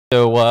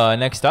So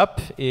next up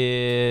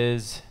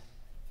is,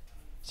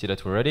 see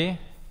that we're ready?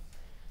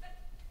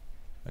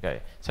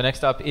 Okay, so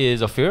next up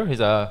is Ofir. He's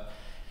a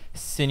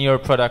senior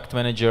product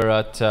manager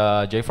at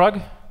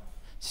JFrog.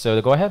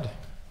 So go ahead.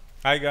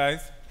 Hi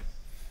guys.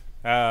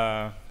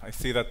 I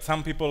see that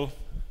some people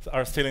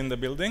are still in the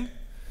building.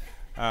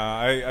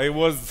 I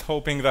was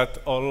hoping that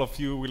all of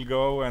you will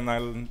go and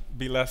I'll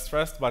be less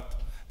stressed, but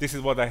this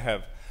is what I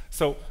have.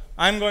 So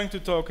I'm going to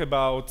talk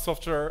about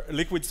software,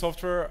 liquid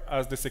software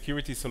as the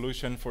security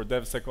solution for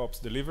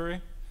DevSecOps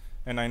delivery.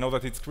 And I know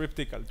that it's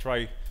cryptic. I'll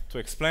try to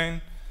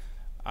explain.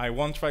 I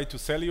won't try to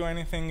sell you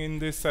anything in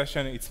this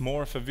session. It's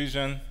more of a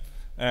vision.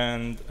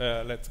 And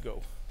let's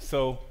go.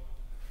 So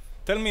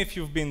tell me if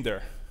you've been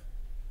there.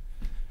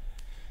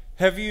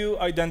 Have you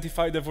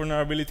identified a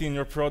vulnerability in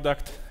your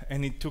product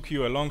and it took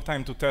you a long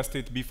time to test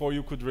it before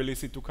you could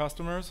release it to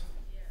customers?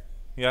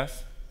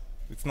 Yes?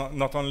 It's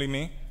not only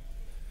me.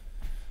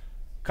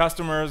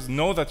 Customers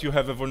know that you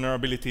have a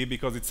vulnerability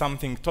because it's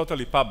something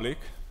totally public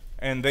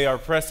and they are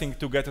pressing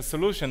to get a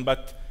solution,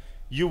 but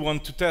you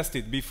want to test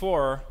it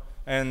before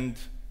and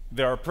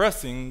they are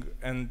pressing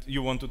and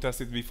you want to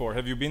test it before.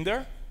 Have you been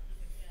there?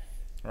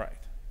 Right.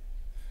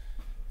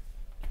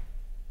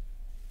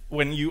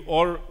 When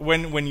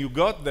you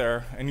got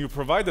there and you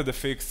provided a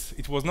fix,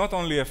 it was not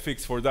only a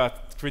fix for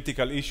that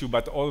critical issue,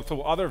 but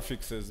also other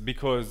fixes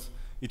because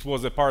it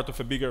was a part of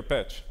a bigger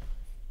patch.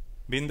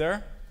 Been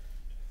there?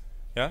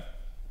 Yeah?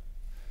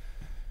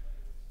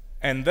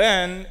 And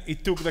then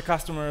it took the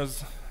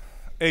customers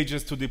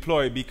ages to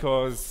deploy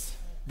because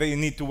they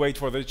need to wait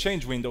for the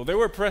change window. They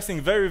were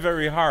pressing very,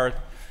 very hard,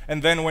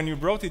 and then when you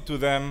brought it to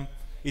them,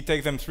 it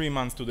takes them 3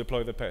 months to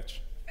deploy the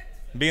patch.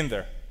 Been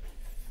there.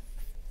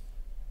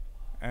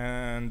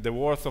 And the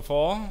worst of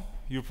all,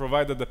 you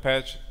provided the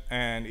patch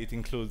and it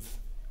includes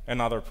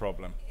another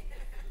problem.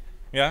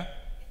 Yeah?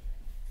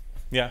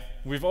 Yeah,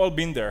 we've all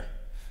been there.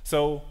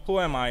 So who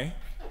am I?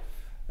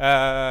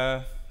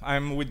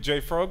 I'm with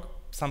JFrog.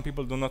 Some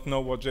people do not know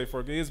what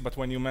JFrog is, but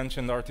when you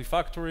mentioned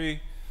Artifactory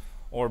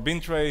or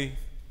Bintray,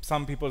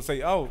 some people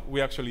say, oh,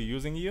 we're actually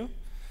using you.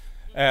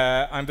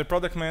 I'm the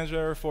product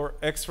manager for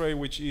X-Ray,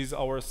 which is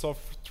our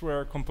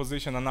software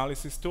composition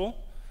analysis tool,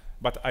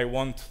 but I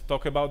won't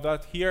talk about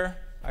that here.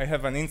 I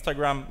have an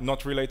Instagram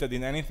not related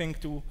in anything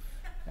to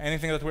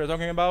anything that we're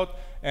talking about,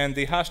 and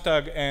the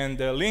hashtag and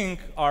the link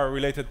are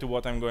related to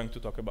what I'm going to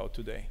talk about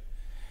today.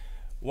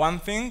 One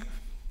thing,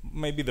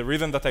 maybe the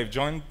reason that I've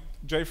joined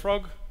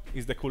JFrog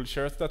is the cool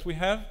shirts that we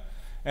have,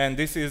 and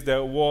this is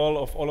the wall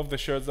of all of the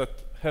shirts that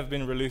have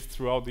been released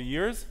throughout the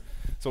years.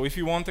 So if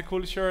you want a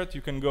cool shirt,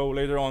 you can go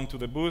later on to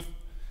the booth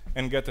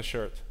and get a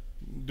shirt.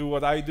 Do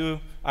what I do.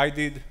 I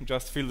did,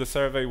 just fill the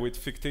survey with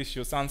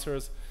fictitious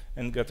answers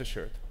and get a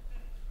shirt.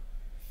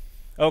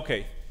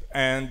 Okay,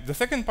 and the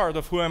second part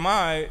of who am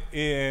I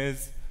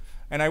is,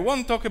 and I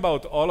won't talk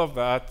about all of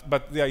that,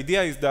 but the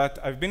idea is that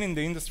I've been in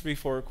the industry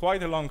for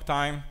quite a long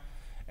time,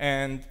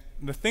 and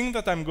the thing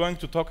that I'm going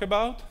to talk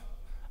about,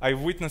 I've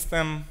witnessed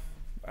them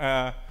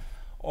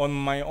on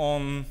my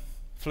own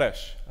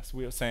flesh, as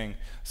we are saying.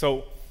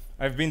 So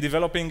I've been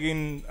developing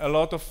in a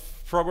lot of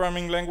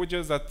programming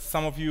languages that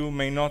some of you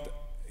may not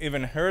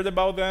even heard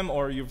about them,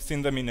 or you've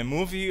seen them in a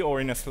movie or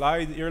in a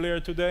slide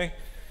earlier today.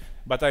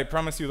 But I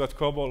promise you that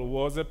COBOL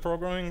was a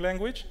programming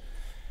language.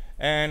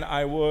 And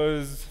I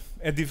was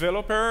a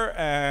developer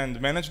and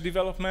managed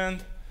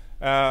development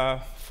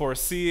for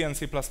C and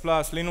C++,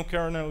 Linux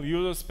kernel,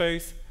 user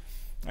space,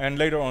 and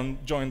later on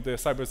joined the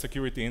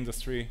cybersecurity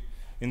industry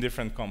in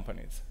different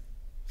companies.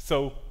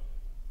 So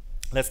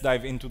let's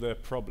dive into the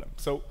problem.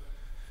 So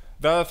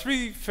there are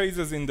 3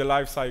 phases in the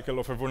life cycle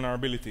of a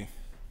vulnerability: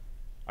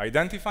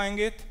 identifying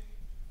it,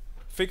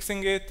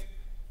 fixing it,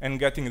 and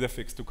getting the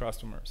fix to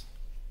customers.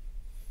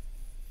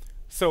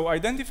 So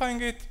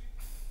identifying it,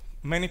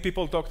 many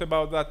people talked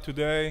about that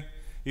today.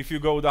 If you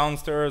go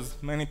downstairs,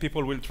 many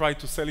people will try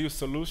to sell you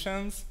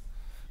solutions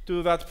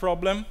to that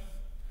problem.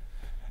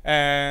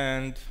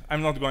 And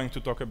I'm not going to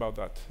talk about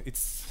that.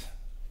 It's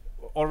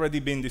already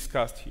been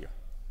discussed here.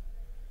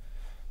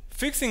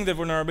 Fixing the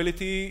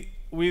vulnerability,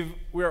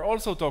 we're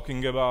also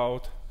talking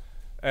about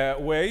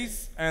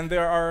ways, and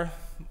there are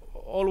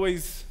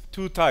always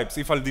 2 types.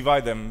 If I'll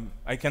divide them,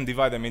 I can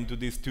divide them into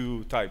these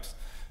 2 types.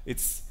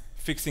 It's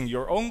fixing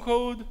your own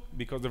code,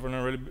 because the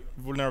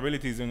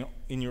vulnerability is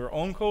in your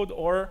own code,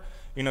 or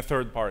in a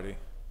third party.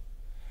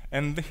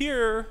 And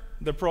here,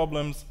 the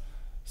problems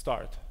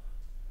start.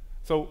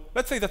 So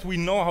let's say that we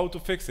know how to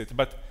fix it,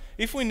 but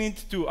if we need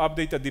to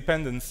update a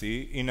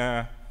dependency in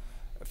a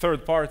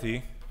third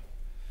party,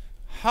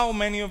 how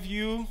many of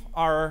you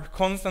are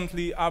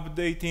constantly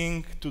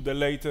updating to the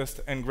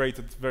latest and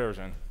greatest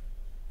version?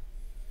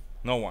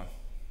 No one.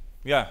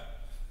 Yeah.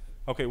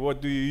 Okay, what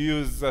do you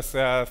use as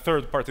a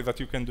third party that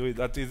you can do it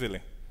that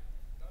easily?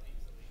 Not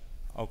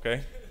easily.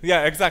 Okay.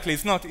 Yeah, exactly.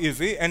 It's not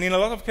easy. And in a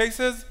lot of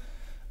cases,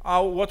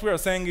 what we are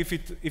saying,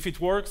 if it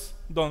works,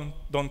 don't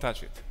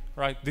touch it.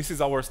 Right? This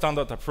is our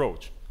standard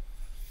approach.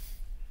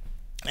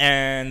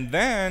 And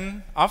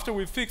then, after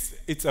we fix,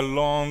 it's a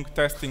long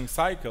testing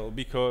cycle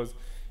because,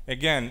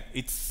 again,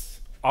 it's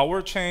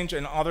our change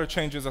and other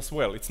changes as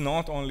well. It's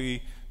not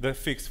only the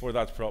fix for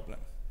that problem.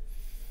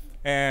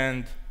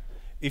 And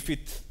if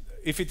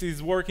it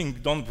is working,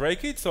 don't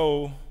break it.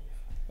 So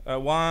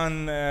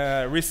one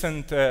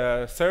recent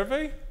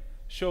survey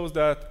shows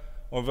that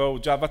although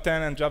Java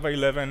 10 and Java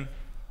 11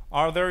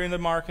 are there in the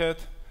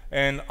market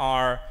and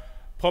are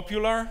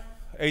popular,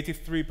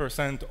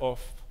 83% of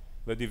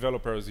the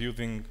developers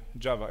using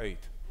Java 8.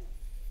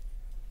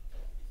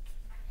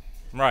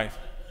 Right.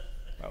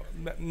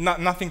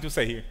 Nothing to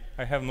say here.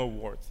 I have no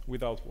words,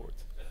 without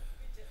words.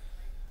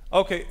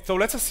 OK, so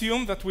let's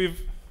assume that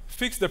we've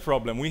fixed the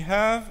problem. We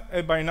have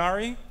a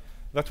binary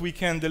that we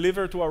can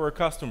deliver to our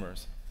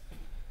customers.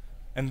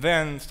 And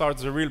then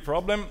starts the real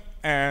problem,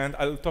 and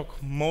I'll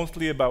talk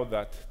mostly about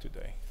that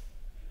today.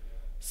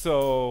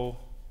 So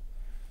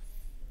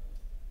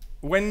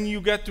when you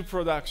get to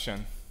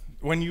production,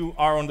 when you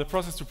are on the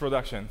process to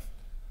production,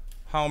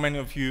 how many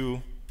of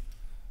you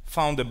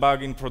found a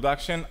bug in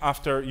production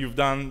after you've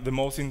done the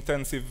most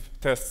intensive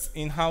tests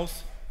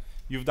in-house,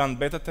 you've done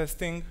beta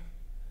testing,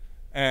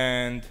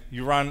 and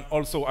you run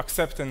also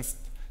acceptance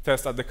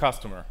tests at the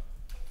customer?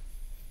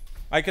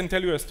 I can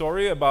tell you a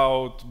story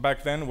about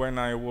back then when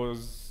I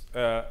was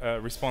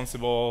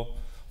responsible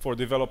for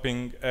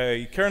developing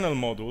a kernel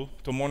module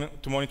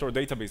to monitor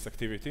database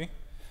activity.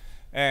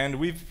 And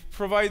we've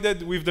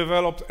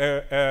developed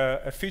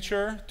a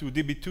feature to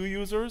DB2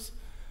 users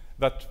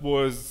that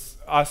was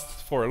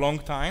asked for a long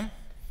time.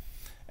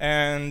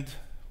 And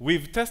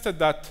we've tested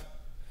that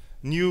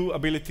new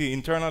ability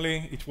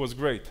internally. It was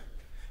great.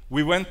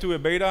 We went to a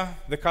beta.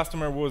 The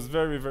customer was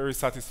very, very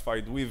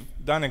satisfied. We've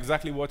done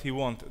exactly what he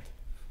wanted.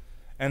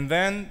 And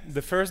then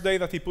the first day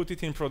that he put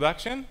it in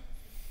production,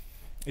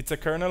 it's a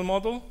kernel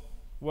model.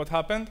 What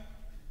happened?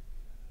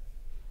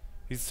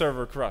 His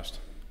server crashed.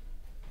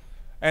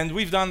 And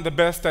we've done the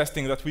best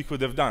testing that we could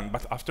have done.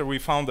 But after we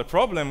found the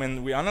problem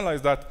and we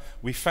analyzed that,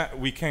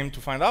 we came to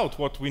find out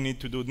what we need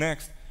to do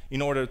next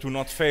in order to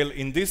not fail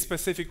in this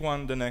specific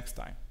one the next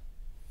time.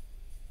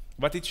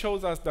 But it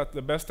shows us that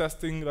the best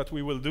testing that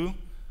we will do,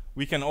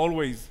 we can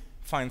always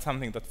find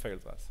something that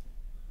fails us.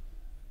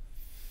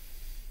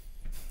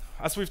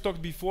 As we've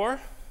talked before,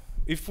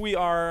 if we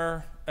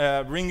are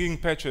bringing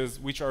patches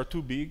which are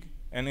too big,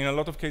 and in a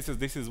lot of cases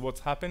this is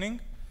what's happening,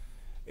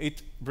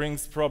 it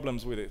brings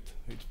problems with it.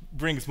 It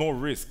brings more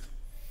risk.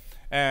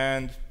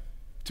 And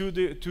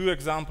two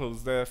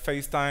examples, the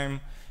FaceTime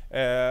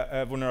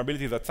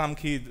vulnerability that some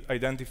kid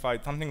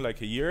identified something like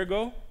a year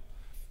ago.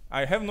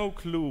 I have no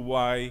clue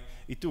why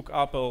it took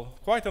Apple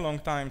quite a long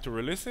time to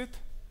release it.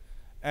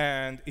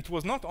 And it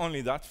was not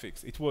only that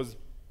fix, it was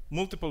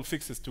multiple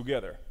fixes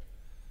together.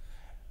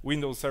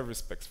 Windows Service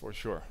Specs for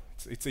sure.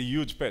 It's a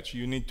huge patch.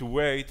 You need to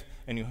wait,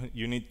 and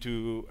you need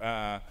to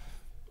have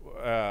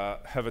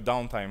a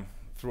downtime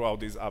throughout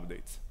these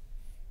updates.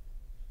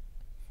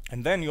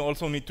 And then you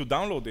also need to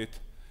download it.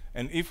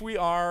 And if we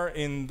are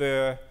in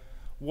the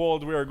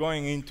world we are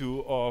going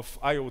into of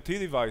IoT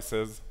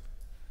devices,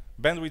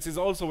 bandwidth is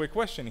also a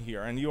question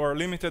here, and you are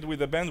limited with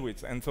the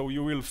bandwidth, and so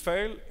you will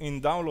fail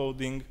in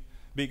downloading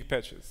big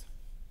patches.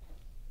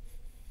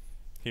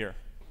 Here,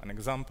 an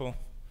example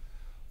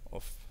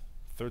of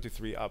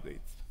 33 updates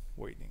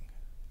waiting.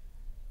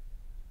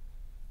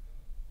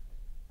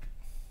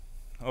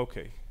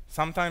 OK,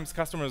 sometimes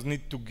customers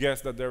need to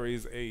guess that there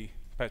is a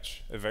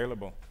patch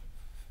available.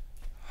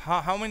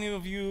 How many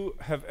of you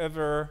have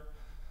ever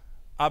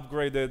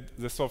upgraded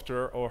the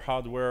software or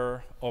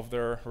hardware of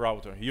their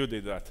router? You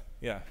did that.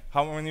 Yeah.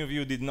 How many of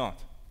you did not?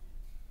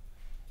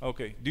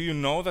 OK, do you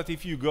know that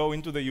if you go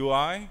into the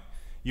UI,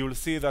 you'll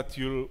see that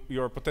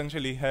you're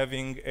potentially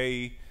having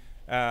a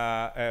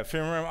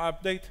firmware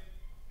update?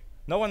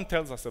 No one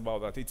tells us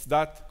about that. It's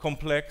that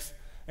complex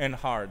and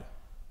hard.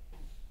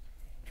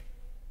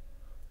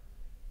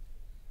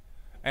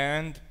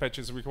 And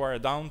patches require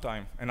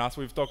downtime. And as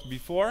we've talked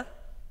before,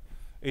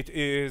 it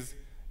is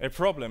a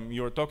problem.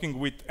 You're talking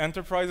with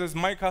enterprises.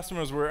 My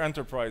customers were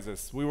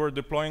enterprises. We were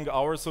deploying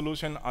our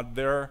solution at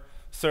their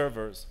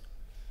servers.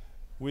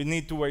 We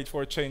need to wait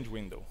for a change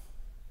window.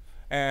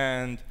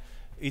 And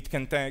it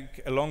can take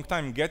a long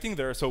time getting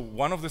there. So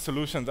one of the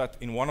solutions that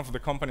in one of the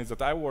companies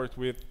that I worked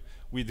with,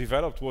 we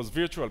developed was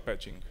virtual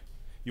patching.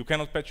 You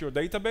cannot patch your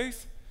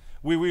database.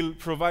 We will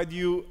provide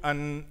you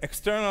an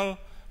external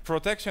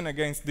protection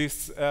against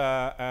this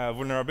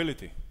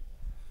vulnerability.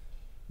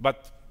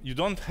 But you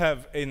don't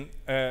have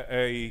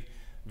a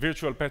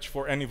virtual patch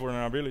for any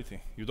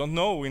vulnerability. You don't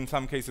know, in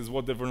some cases,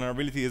 what the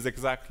vulnerability is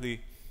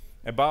exactly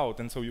about,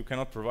 and so you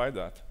cannot provide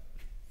that.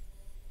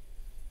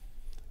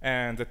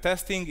 And the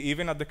testing,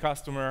 even at the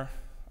customer,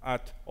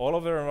 at all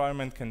of their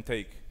environment, can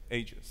take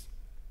ages.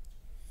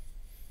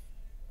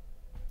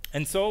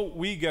 And so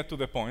we get to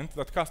the point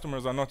that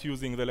customers are not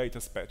using the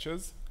latest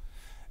patches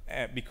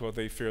because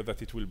they fear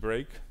that it will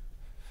break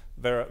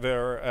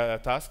their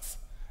tasks,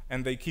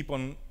 and they keep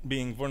on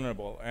being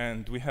vulnerable.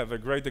 And we have a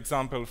great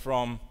example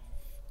from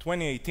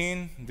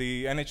 2018,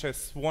 the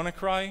NHS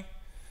WannaCry.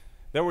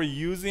 They were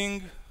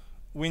using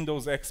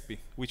Windows XP,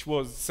 which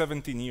was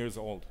 17 years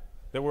old.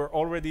 They were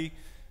already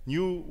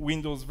new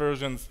Windows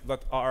versions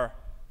that are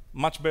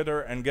much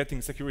better and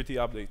getting security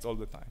updates all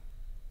the time.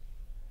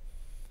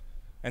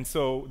 And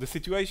so the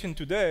situation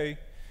today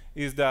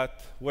is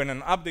that when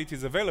an update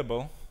is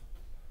available,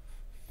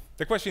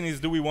 the question is,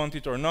 do we want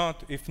it or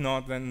not? If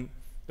not, then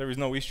there is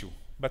no issue.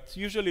 But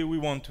usually we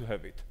want to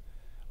have it.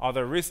 Are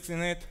there risks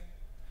in it?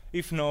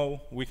 If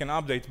no, we can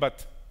update.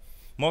 But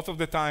most of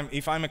the time,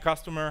 if I'm a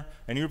customer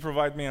and you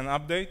provide me an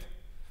update,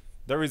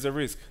 there is a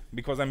risk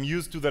because I'm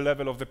used to the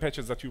level of the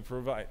patches that you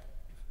provide.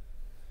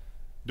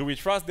 Do we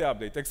trust the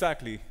update?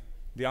 Exactly.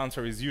 The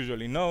answer is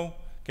usually no.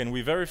 Can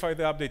we verify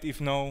the update?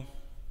 If no,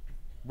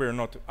 we're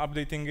not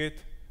updating it.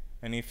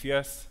 And if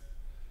yes,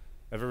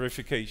 a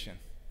verification.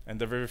 And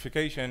the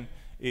verification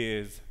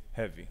is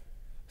heavy.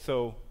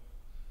 So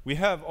we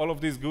have all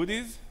of these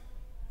goodies,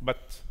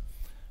 but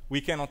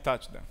we cannot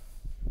touch them.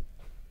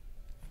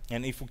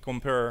 And if we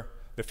compare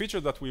the feature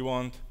that we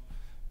want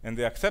and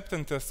the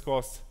acceptance test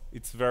cost,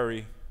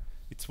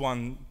 it's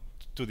one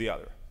to the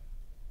other.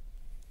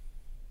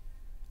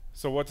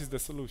 So what is the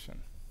solution?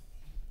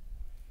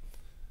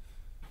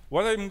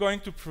 What I'm going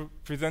to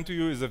present to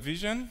you is a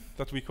vision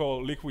that we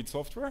call liquid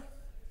software,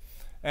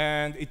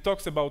 and it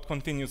talks about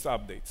continuous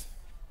updates.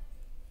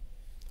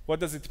 What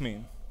does it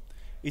mean?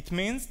 It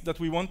means that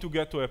we want to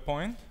get to a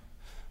point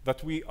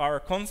that we are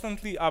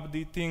constantly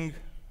updating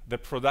the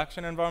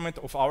production environment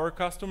of our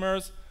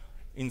customers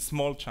in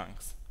small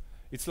chunks.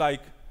 It's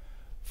like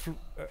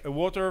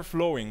water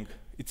flowing.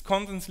 It's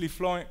constantly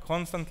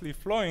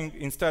flowing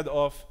instead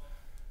of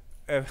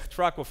a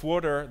track of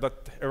water that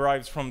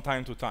arrives from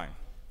time to time.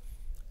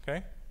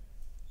 Okay?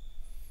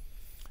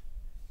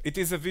 It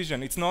is a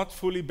vision. It's not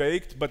fully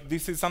baked, but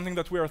this is something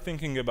that we are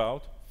thinking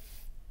about,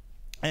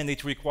 and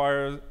it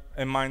requires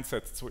a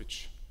mindset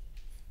switch.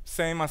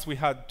 Same as we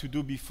had to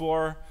do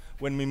before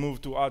when we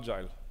moved to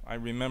Agile. I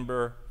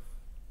remember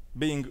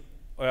being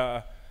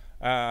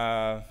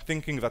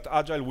thinking that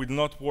Agile would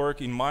not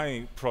work in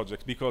my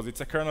project because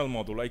it's a kernel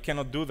module. I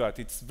cannot do that.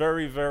 It's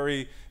very,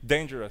 very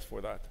dangerous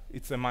for that.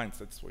 It's a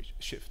mindset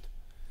shift.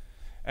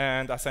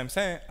 And as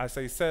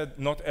I said,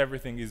 not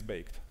everything is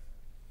baked.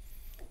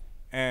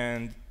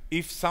 And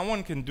if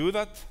someone can do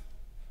that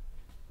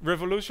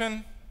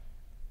revolution,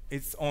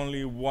 it's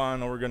only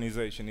one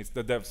organization. It's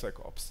the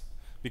DevSecOps,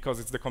 because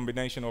it's the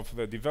combination of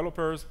the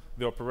developers,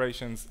 the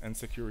operations, and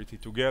security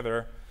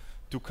together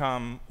to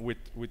come with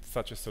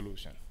such a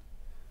solution.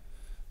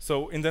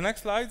 So in the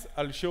next slides,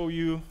 I'll show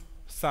you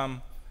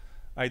some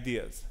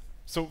ideas.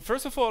 So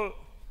first of all,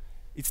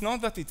 it's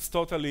not that it's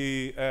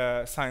totally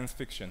science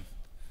fiction.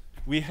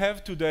 We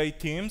have today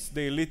teams,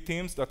 the elite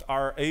teams, that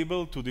are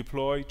able to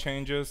deploy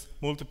changes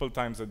multiple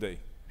times a day.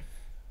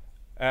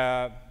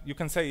 You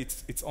can say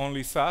it's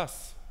only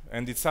SaaS,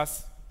 and it's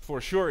SaaS for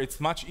sure. It's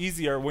much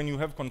easier when you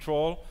have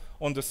control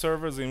on the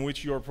servers in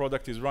which your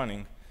product is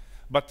running.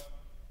 But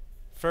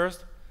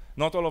first,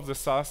 not all of the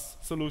SaaS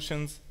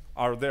solutions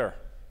are there.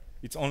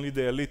 It's only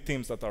the elite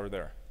teams that are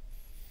there.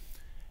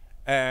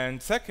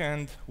 And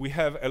second, we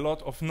have a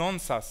lot of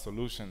non-SaaS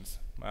solutions.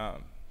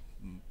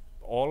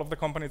 All of the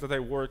companies that I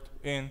worked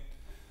in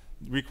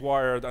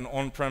required an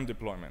on-prem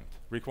deployment,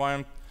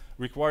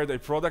 required a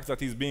product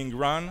that is being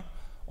run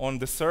on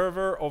the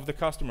server of the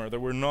customer. They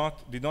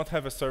did not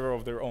have a server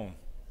of their own.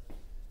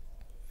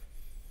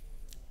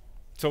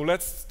 So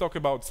let's talk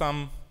about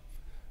some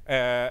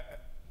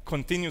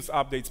continuous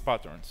updates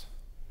patterns.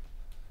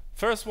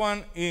 First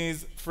one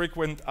is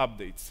frequent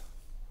updates.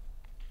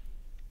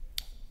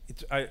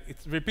 It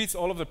repeats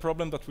all of the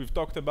problems that we've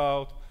talked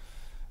about.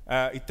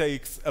 It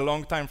takes a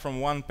long time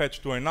from one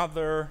patch to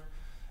another.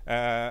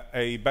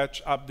 A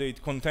batch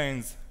update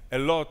contains a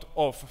lot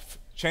of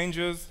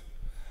changes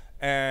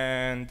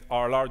and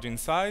are large in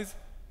size.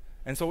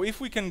 And so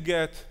if we can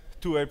get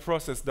to a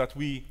process that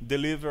we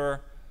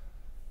deliver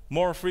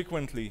more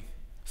frequently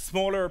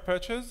smaller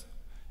patches,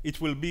 it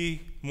will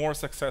be more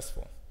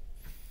successful.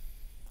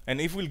 And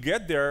if we'll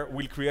get there,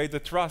 we'll create the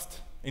trust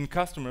in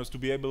customers to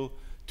be able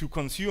to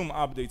consume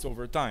updates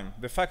over time.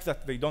 The fact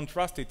that they don't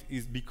trust it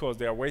is because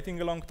they are waiting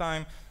a long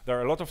time, there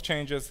are a lot of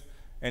changes,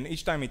 and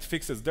each time it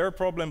fixes their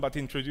problem but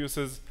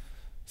introduces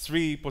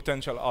 3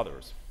 potential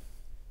others.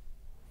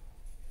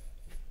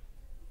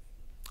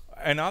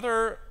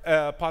 Another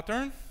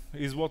pattern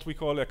is what we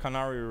call a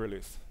canary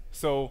release.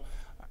 So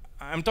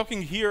I'm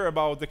talking here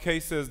about the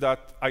cases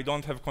that I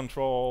don't have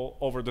control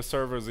over the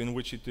servers in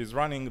which it is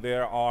running. They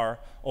are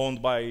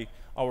owned by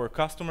our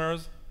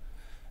customers.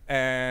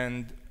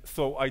 And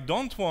so I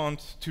don't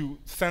want to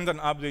send an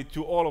update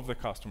to all of the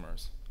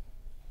customers,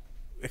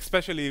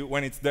 especially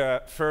when it's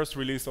the first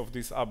release of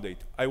this update.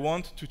 I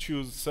want to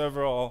choose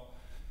several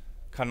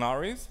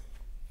canaries,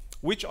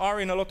 which are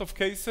in a lot of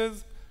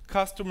cases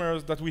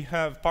customers that we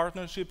have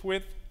partnership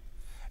with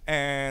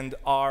and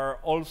are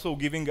also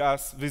giving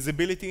us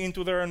visibility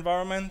into their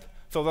environment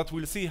so that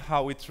we'll see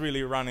how it's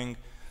really running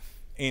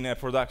in a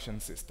production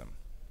system.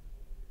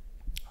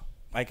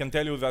 I can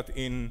tell you that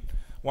in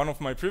one of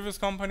my previous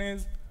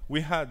companies,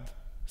 we had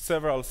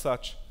several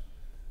such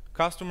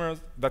customers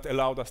that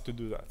allowed us to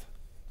do that.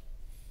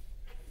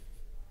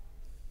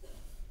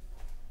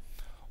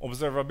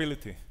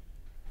 observability.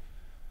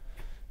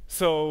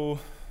 So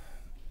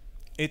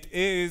it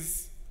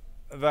is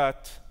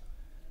that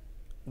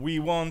we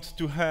want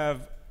to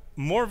have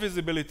more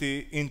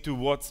visibility into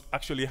what's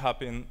actually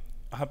happening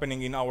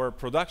in our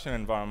production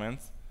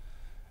environments.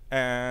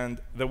 And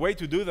the way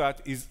to do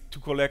that is to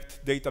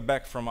collect data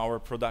back from our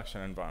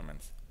production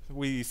environments.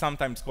 We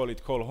sometimes call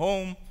it call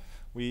home.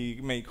 We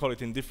may call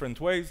it in different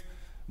ways.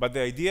 But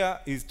the idea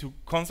is to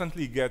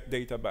constantly get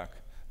data back.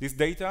 This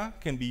data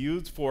can be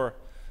used for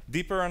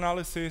deeper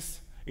analysis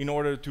in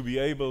order to be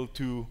able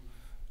to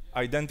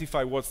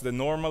identify what's the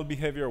normal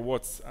behavior,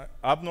 what's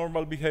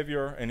abnormal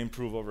behavior, and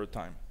improve over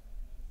time.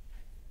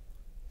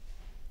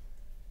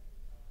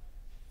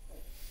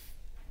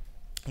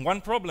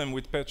 One problem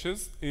with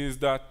patches is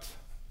that,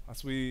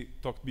 as we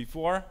talked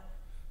before,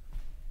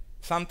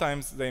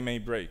 sometimes they may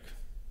break,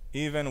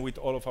 even with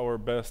all of our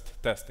best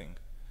testing.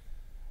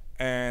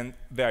 And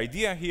the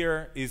idea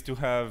here is to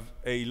have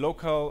a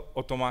local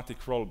automatic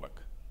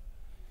rollback,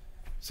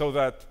 so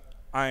that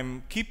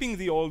I'm keeping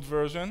the old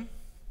version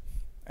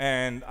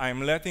and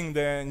I'm letting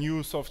the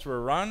new software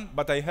run,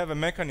 but I have a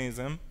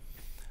mechanism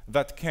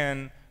that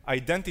can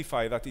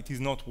identify that it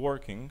is not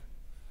working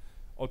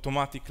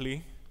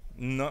automatically,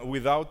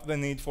 without the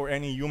need for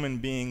any human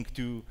being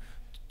to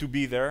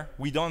be there.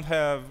 We don't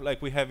have,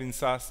 like we have in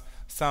SaaS,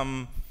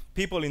 some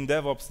people in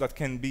DevOps that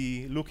can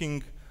be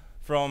looking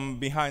from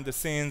behind the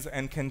scenes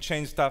and can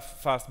change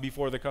stuff fast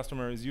before the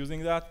customer is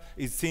using that,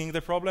 is seeing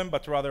the problem,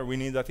 but rather we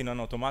need that in an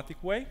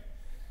automatic way.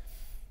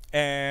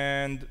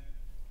 And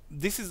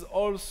this is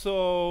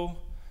also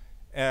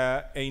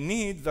a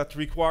need that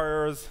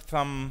requires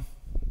some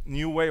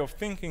new way of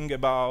thinking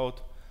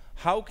about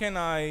how can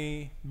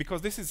I,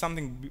 because this is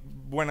something,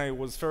 when I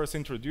was first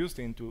introduced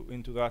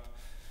into that,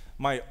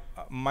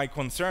 my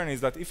concern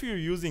is that if you're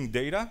using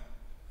data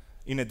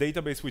in a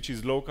database which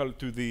is local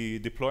to the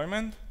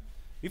deployment,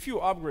 if you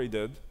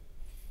upgraded,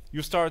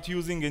 you start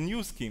using a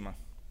new schema.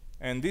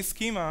 And this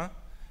schema,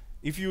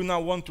 if you now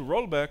want to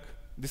roll back,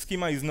 the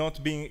schema is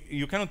not being,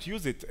 you cannot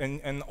use it.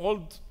 And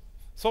old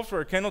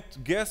software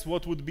cannot guess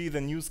what would be the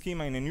new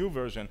schema in a new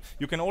version.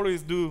 You can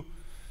always do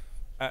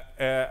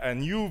a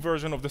new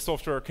version of the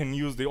software can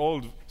use the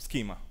old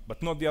schema,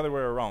 but not the other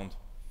way around.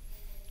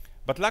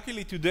 But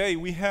luckily today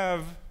we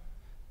have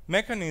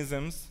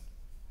mechanisms,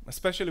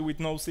 especially with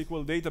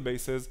NoSQL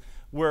databases,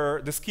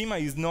 where the schema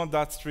is not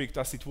that strict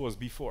as it was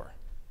before.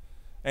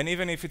 And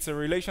even if it's a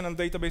relational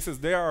databases,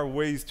 there are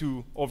ways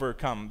to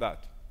overcome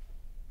that.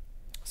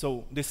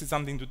 So this is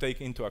something to take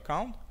into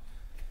account.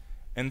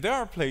 And there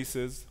are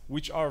places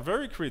which are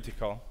very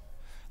critical,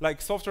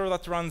 like software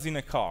that runs in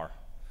a car.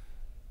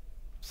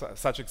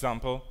 Such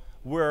example,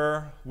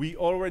 where we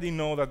already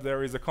know that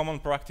there is a common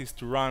practice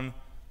to run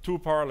two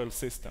parallel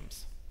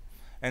systems.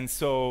 And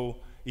so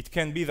it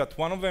can be that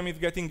one of them is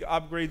getting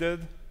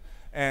upgraded,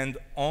 and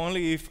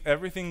only if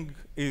everything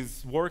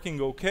is working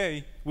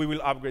okay, we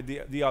will upgrade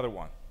the other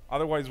one.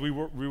 Otherwise, we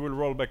will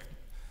roll back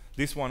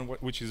this one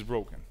which is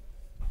broken.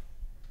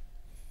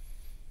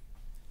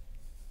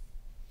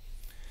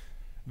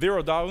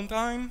 Zero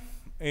downtime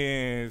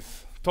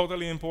is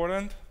totally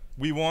important.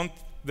 We want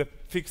the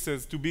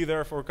fixes to be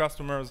there for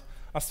customers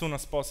as soon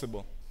as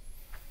possible.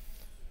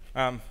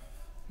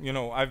 You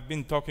know, I've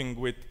been talking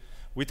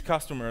with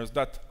customers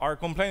that are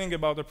complaining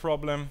about the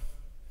problem.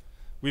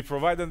 We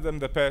provided them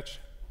the patch.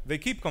 They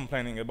keep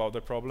complaining about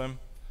the problem.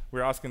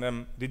 We're asking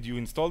them, did you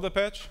install the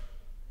patch?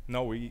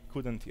 No, we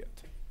couldn't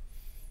yet.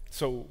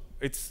 So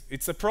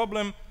it's a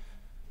problem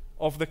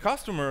of the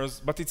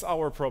customers, but it's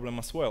our problem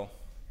as well.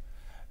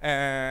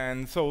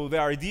 And so the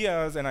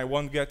ideas, and I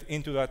won't get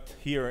into that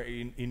here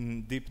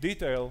in deep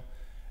detail,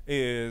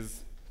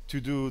 is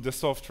to do the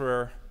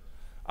software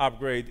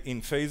upgrade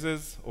in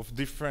phases of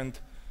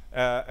different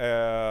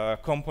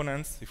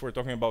components. If we're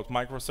talking about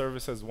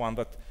microservices, one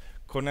that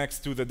connects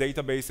to the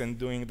database and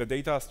doing the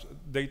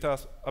data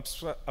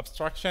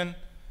abstraction,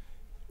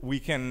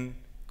 we can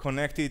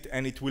connect it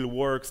and it will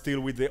work still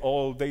with the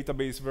old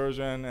database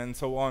version and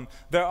so on.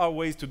 There are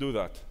ways to do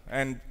that.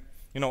 And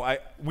you know,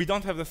 we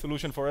don't have the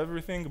solution for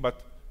everything,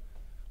 but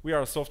we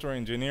are software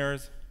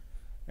engineers,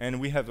 and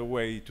we have a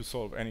way to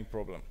solve any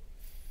problem.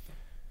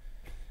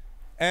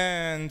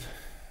 And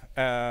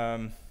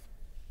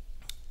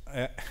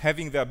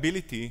having the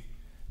ability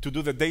to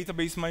do the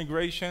database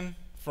migration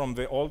from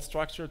the old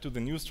structure to the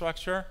new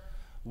structure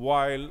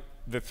while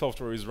the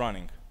software is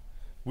running.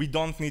 We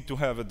don't need to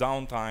have a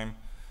downtime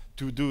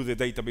to do the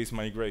database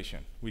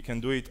migration. We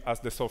can do it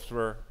as the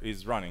software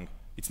is running.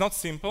 It's not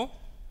simple,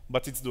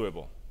 but it's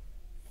doable.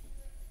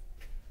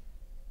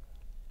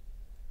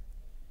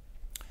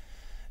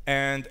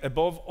 And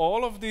above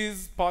all of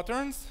these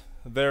patterns,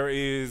 there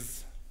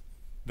is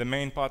the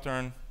main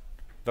pattern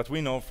that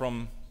we know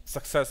from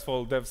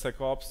successful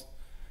DevSecOps,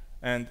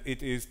 and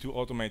it is to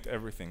automate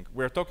everything.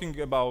 We're talking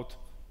about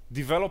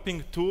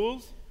developing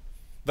tools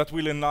that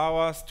will allow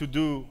us to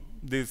do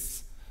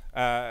these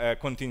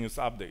continuous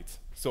updates.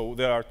 So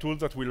there are tools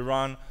that will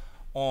run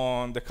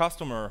on the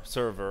customer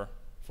server,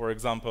 for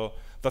example,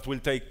 that will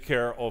take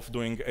care of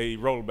doing a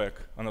rollback,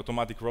 an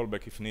automatic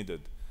rollback if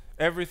needed.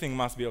 Everything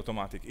must be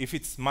automatic. If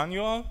it's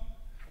manual,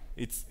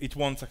 it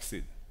won't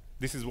succeed.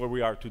 This is where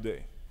we are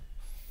today.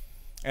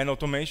 And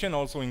automation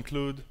also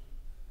include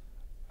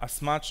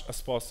as much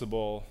as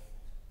possible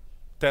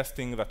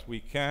testing that we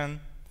can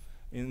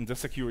in the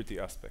security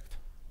aspect.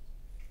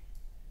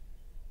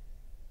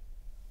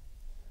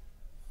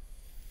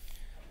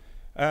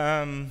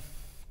 Some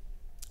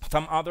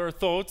other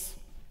thoughts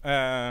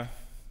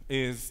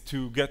is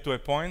to get to a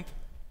point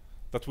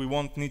that we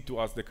won't need to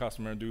ask the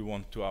customer, do you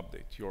want to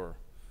update your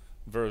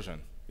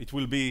version? It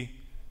will be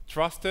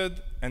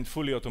trusted and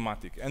fully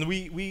automatic. And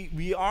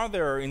we are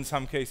there in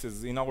some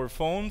cases. In our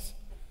phones,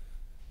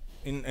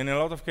 in a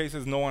lot of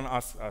cases, no one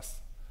asks us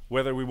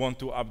whether we want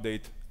to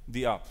update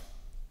the app.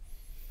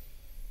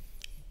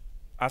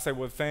 As I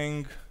was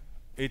saying,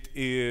 it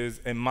is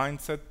a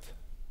mindset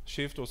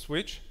shift or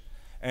switch,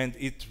 and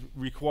it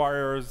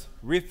requires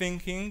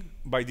rethinking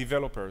by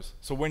developers.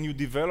 So when you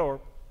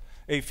develop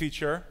a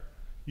feature,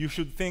 you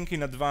should think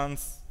in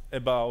advance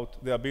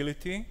about the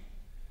ability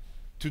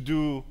to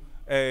do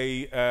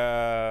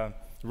a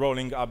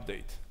rolling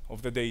update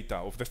of the data,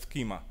 of the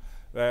schema,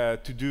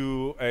 to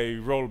do a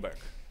rollback.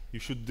 You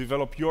should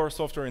develop your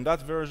software in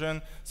that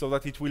version so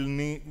that it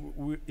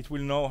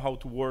will know how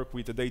to work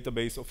with a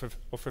database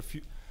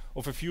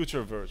of a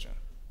future version.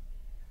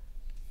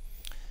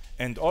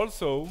 And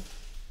also,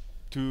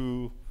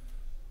 to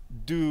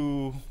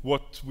do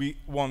what we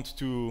want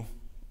to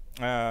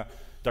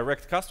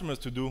direct customers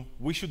to do,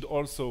 we should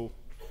also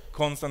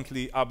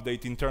constantly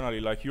update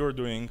internally, like you're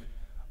doing,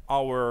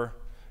 our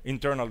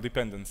internal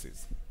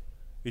dependencies.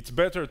 It's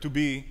better to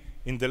be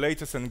in the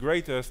latest and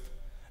greatest,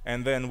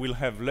 and then we'll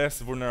have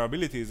less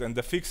vulnerabilities, and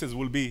the fixes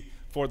will be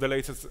for the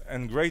latest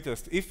and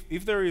greatest.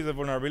 If there is a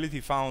vulnerability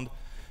found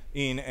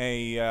in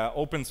a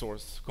open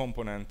source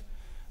component,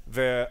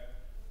 the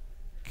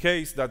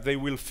case that they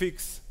will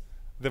fix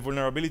the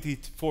vulnerability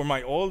for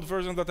my old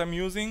version that I'm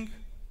using,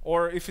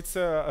 or if it's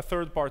a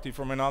third party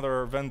from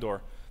another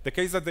vendor, the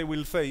case that they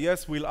will say,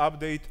 yes, we'll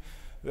update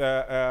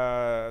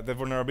the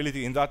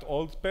vulnerability in that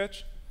old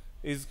patch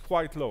is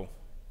quite low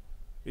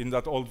in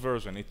that old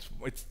version.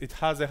 It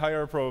has a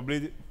higher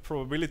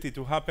probability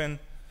to happen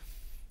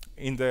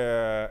in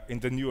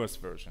the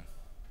newest version.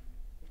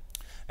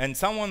 And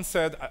someone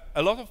said,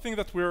 a lot of things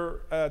that we're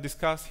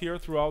discussed here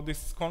throughout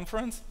this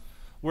conference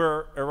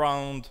were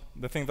around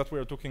the thing that we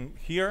are talking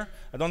here.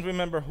 I don't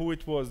remember who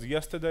it was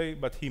yesterday,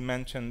 but he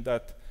mentioned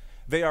that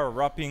they are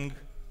wrapping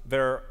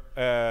their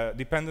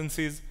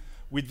dependencies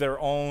with their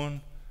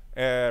own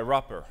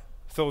wrapper,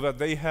 so that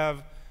they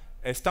have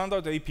a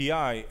standard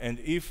API, and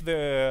if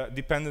the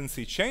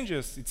dependency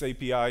changes its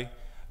API,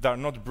 they're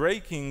not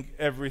breaking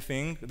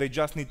everything, they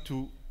just need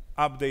to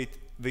update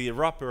the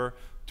wrapper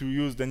to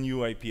use the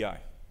new API.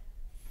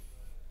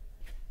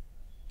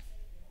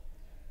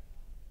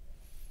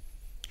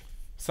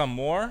 Some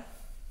more,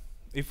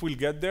 if we'll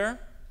get there,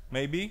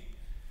 maybe,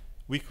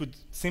 we could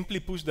simply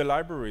push the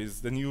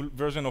libraries, the new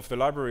version of the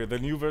library, the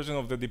new version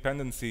of the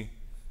dependency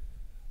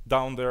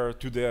down there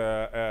to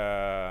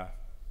the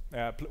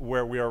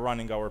where we are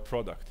running our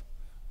product.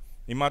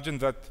 Imagine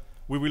that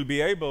we will be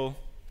able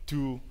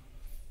to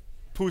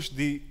push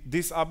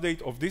this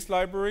update of this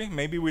library,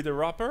 maybe with a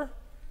wrapper,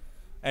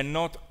 and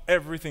not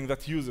everything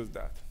that uses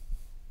that.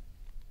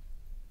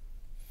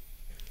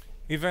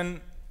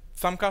 Even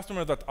some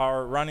customers that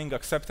are running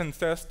acceptance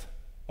tests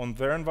on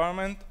their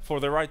environment for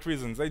the right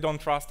reasons. They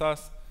don't trust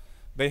us.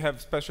 They have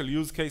special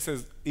use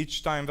cases.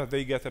 Each time that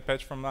they get a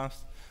patch from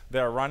us, they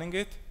are running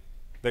it.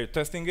 They're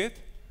testing it.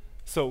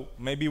 So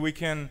maybe we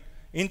can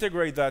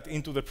integrate that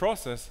into the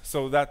process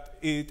so that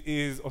it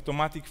is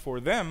automatic for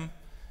them,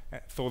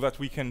 so that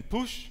we can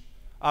push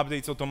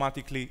updates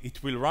automatically.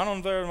 It will run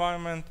on their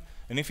environment,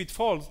 and if it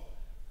fails,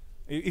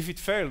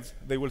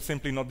 they will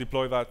simply not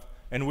deploy that,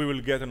 and we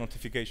will get a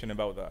notification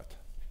about that.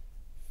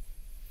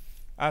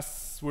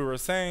 As we were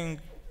saying,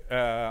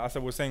 as I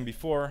was saying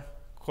before,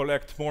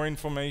 collect more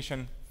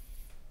information,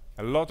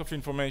 a lot of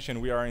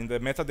information. We are in the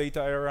metadata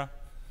era,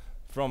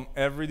 from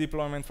every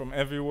deployment, from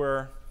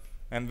everywhere,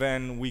 and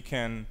then we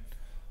can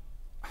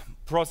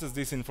process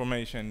this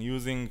information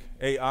using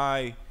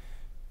AI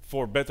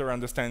for better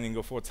understanding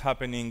of what's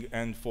happening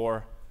and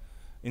for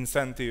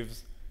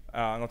incentives,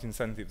 not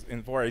incentives,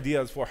 and for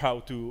ideas for how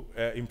to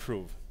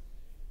improve.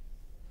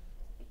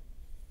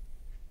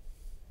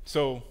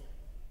 So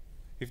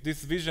if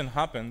this vision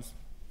happens,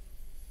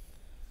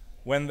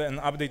 when an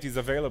update is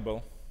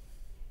available,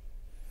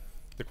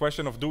 the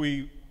question of do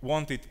we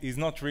want it is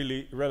not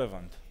really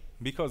relevant.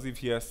 Because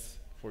if yes,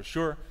 for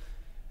sure,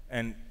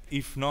 and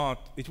if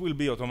not, it will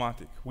be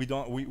automatic. We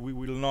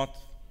will not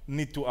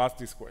need to ask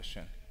this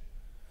question.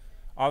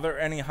 Are there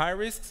any high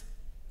risks?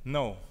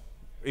 No.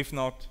 If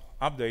not,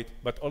 update.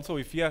 But also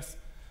if yes,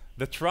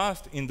 the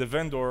trust in the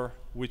vendor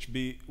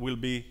will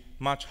be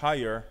much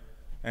higher,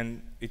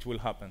 and it will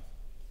happen.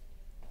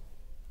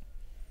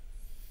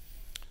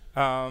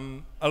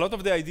 A lot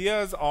of the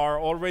ideas are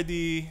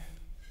already,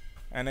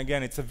 and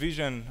again, it's a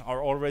vision,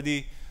 are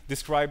already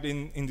described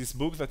in this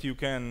book that you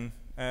can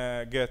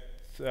get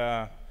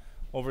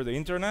over the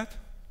internet.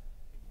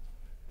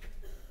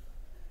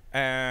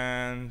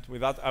 And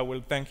with that, I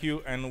will thank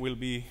you, and will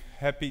be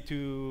happy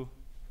to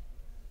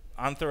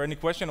answer any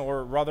question,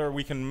 or rather,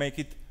 we can make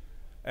it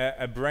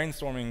a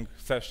brainstorming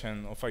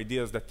session of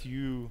ideas that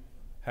you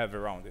have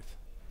around it.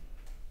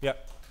 Yeah.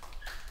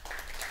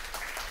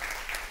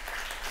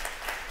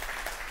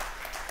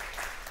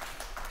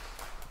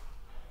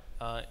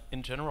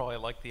 In general, I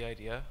like the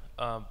idea,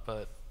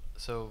 but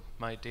so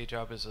my day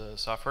job is a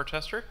software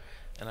tester,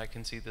 and I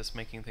can see this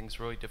making things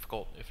really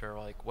difficult if they're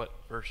like, what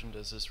version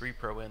does this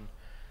repro in?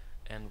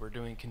 And we're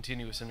doing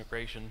continuous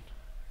integration,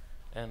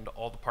 and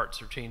all the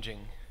parts are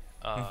changing.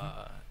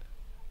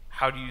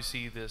 How do you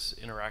see this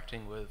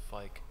interacting with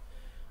like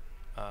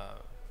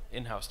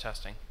in-house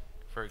testing,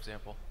 for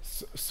example?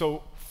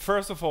 So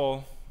first of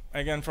all,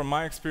 again, from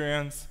my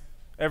experience,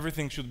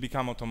 everything should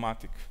become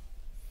automatic.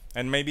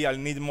 And maybe I'll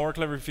need more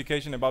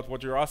clarification about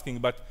what you're asking,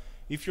 but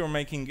if you're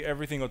making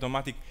everything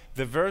automatic,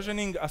 the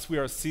versioning as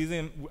we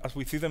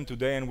see them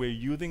today and we're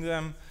using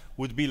them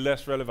would be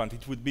less relevant.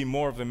 It would be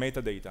more of the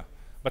metadata.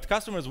 But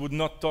customers would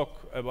not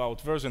talk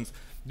about versions.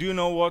 Do you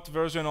know what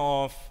version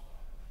of,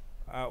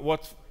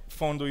 what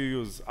phone do you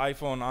use?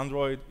 iPhone,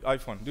 Android,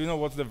 iPhone. Do you know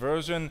what's the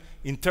version,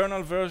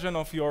 internal version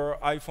of your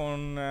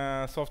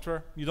iPhone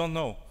software? You don't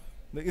know.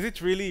 Is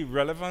it really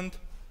relevant?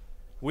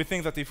 We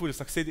think that if we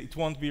succeed, it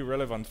won't be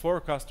relevant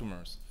for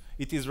customers.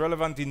 It is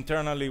relevant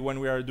internally when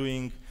we are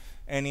doing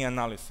any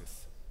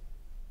analysis.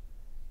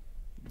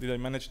 Did I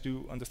manage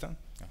to understand?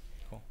 Yeah,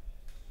 cool.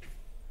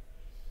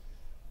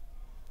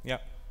 Yeah.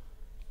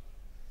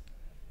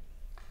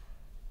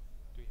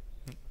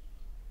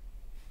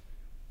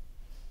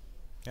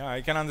 Yeah,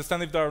 I can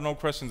understand if there are no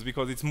questions,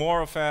 because it's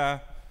more of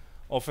a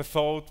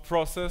thought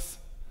process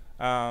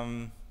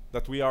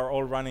that we are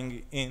all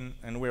running in,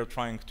 and we are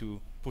trying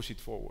to push it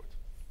forward.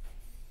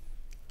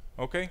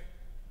 Okay?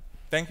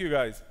 Thank you,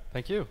 guys.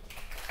 Thank you.